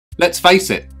Let's face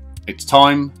it, it's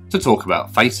time to talk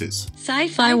about faces.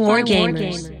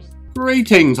 Sci-Fi-Wargamers.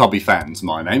 Greetings hobby fans,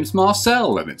 my name's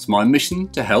Marcel and it's my mission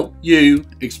to help you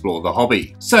explore the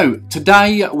hobby. So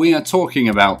today we are talking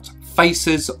about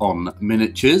faces on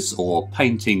miniatures, or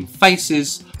painting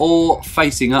faces, or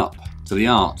facing up to the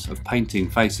art of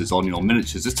painting faces on your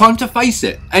miniatures. It's time to face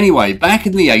it! Anyway, back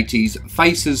in the 80s,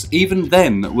 faces even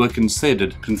then were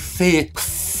considered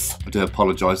I do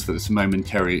apologise for this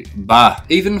momentary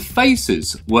even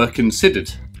faces were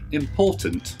considered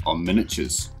important on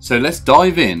miniatures. So let's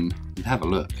dive in and have a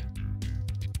look.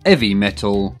 Heavy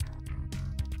metal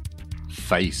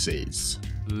faces.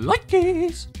 Like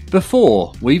this.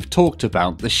 Before, we've talked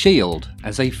about the shield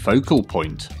as a focal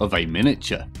point of a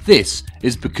miniature. This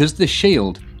is because the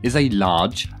shield is a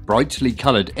large, brightly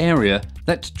coloured area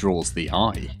that draws the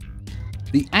eye.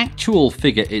 The actual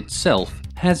figure itself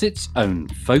has its own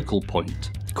focal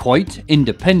point, quite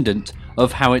independent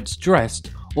of how it's dressed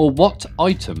or what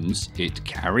items it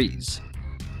carries.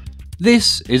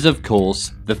 This is of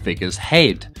course the figure's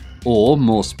head, or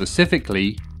more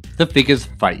specifically, the figure's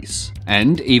face,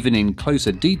 and even in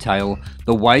closer detail,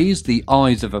 the ways the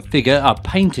eyes of a figure are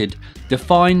painted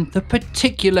define the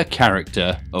particular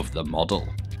character of the model.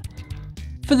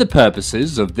 For the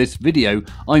purposes of this video,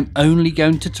 I'm only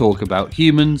going to talk about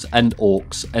humans and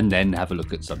orcs and then have a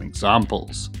look at some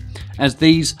examples, as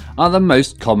these are the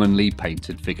most commonly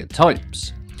painted figure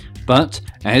types. But,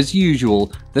 as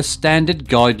usual, the standard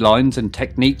guidelines and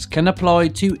techniques can apply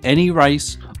to any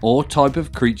race or type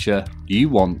of creature you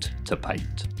want to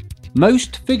paint.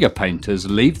 Most figure painters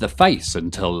leave the face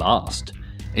until last.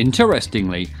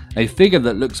 Interestingly, a figure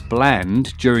that looks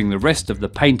bland during the rest of the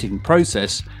painting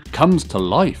process comes to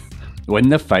life when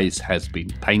the face has been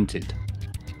painted.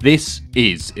 This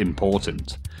is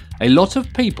important. A lot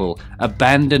of people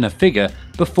abandon a figure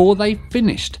before they've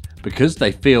finished because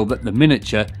they feel that the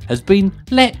miniature has been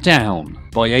let down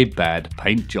by a bad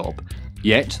paint job.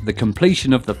 Yet the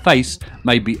completion of the face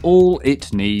may be all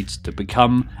it needs to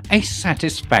become a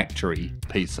satisfactory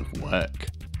piece of work.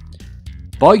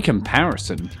 By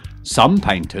comparison, some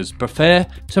painters prefer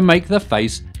to make the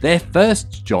face their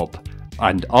first job,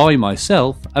 and I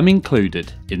myself am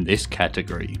included in this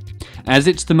category, as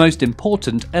it's the most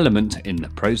important element in the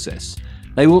process.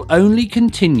 They will only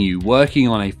continue working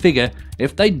on a figure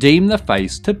if they deem the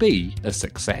face to be a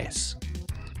success.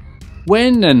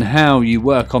 When and how you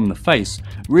work on the face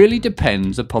really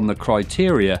depends upon the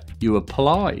criteria you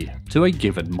apply to a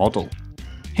given model.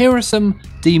 Here are some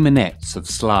demonettes of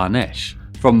Slaanesh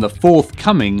from the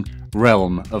forthcoming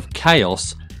Realm of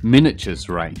Chaos miniatures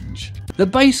range. The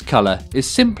base colour is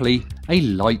simply a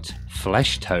light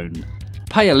flesh tone.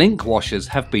 Pale ink washes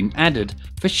have been added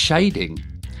for shading.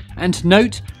 And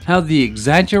note how the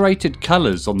exaggerated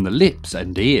colours on the lips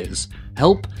and ears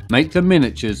help make the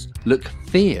miniatures look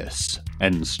fierce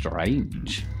and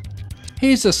strange.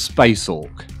 Here's a space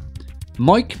orc.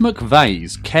 Mike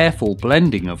McVeigh's careful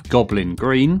blending of goblin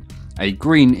green, a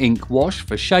green ink wash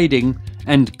for shading,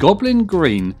 and goblin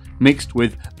green mixed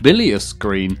with bilious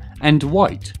green and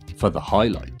white for the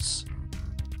highlights.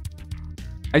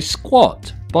 A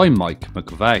squat by Mike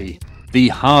McVeigh. The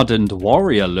hardened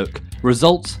warrior look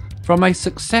results from a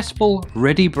successful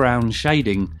reddy brown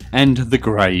shading and the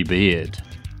grey beard.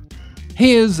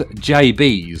 Here's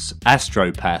JB's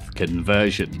Astropath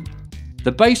conversion.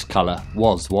 The base colour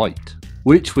was white,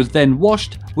 which was then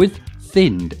washed with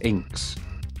thinned inks.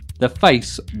 The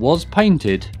face was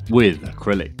painted with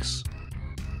acrylics.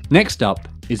 Next up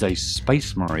is a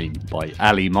Space Marine by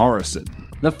Ali Morrison.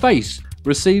 The face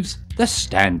receives the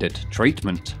standard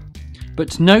treatment.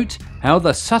 But note how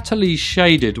the subtly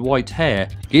shaded white hair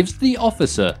gives the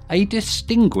officer a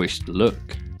distinguished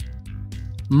look.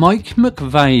 Mike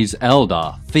McVeigh's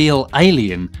Eldar feel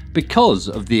alien because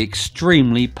of the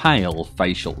extremely pale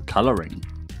facial colouring.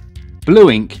 Blue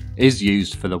ink is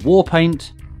used for the war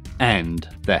paint and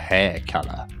the hair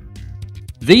colour.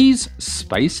 These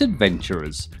space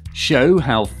adventurers show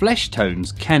how flesh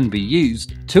tones can be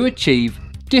used to achieve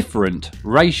different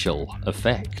racial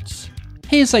effects.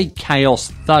 Here's a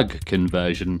Chaos Thug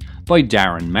conversion by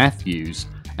Darren Matthews,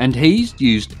 and he's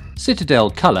used Citadel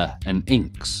colour and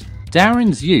inks.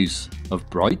 Darren's use of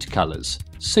bright colours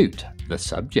suit the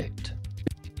subject.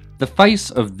 The face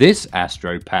of this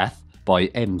Astropath by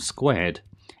M Squared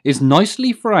is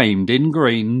nicely framed in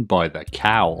green by the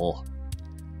cowl.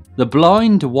 The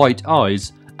blind white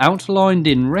eyes outlined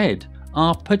in red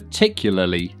are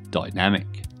particularly dynamic.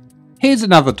 Here's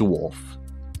another dwarf,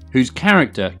 whose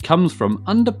character comes from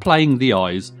underplaying the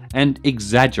eyes and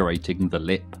exaggerating the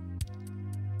lip.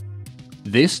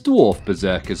 This dwarf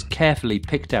berserker's carefully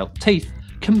picked out teeth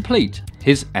complete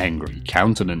his angry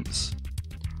countenance.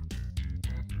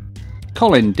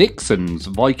 Colin Dixon's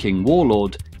Viking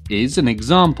Warlord is an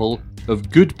example of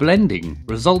good blending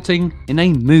resulting in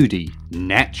a moody,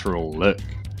 natural look.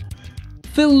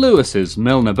 Phil Lewis's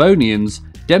Melnibonians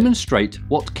demonstrate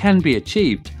what can be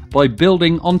achieved by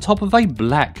building on top of a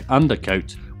black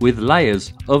undercoat with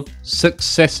layers of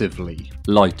successively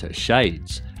lighter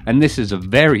shades, and this is a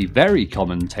very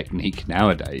common technique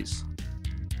nowadays.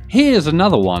 Here's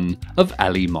another one of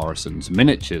Ali Morrison's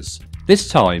miniatures. This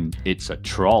time it's a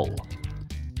troll.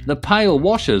 The pale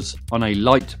washes on a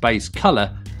light base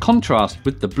colour contrast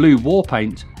with the blue war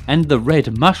paint and the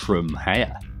red mushroom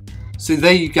hair. So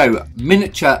there you go,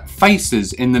 miniature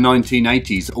faces in the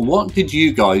 1980s. What did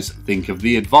you guys think of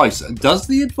the advice? Does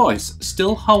the advice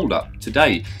still hold up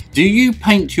today? Do you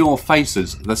paint your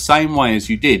faces the same way as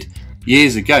you did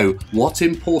years ago? What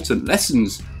important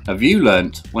lessons have you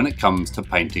learnt when it comes to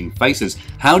painting faces?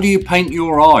 How do you paint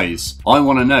your eyes? I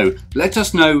want to know. Let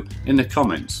us know in the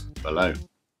comments below.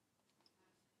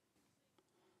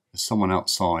 There's someone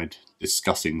outside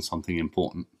discussing something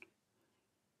important.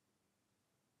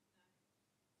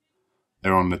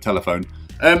 They're on the telephone.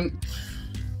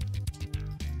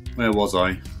 Where was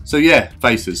I? So yeah,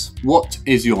 faces. What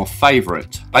is your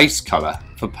favourite base colour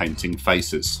for painting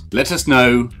faces? Let us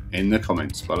know in the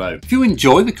comments below. If you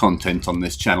enjoy the content on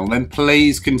this channel, then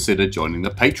please consider joining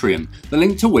the Patreon, the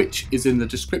link to which is in the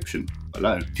description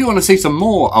below. If you want to see some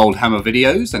more Oldhammer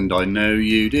videos, and I know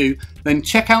you do, then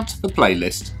check out the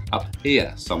playlist up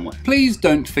here somewhere. Please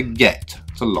don't forget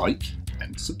to like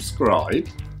and subscribe.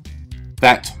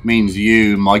 That means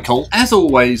you, Michael. As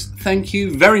always, thank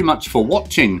you very much for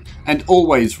watching, and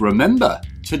always remember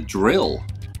to drill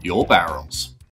your barrels.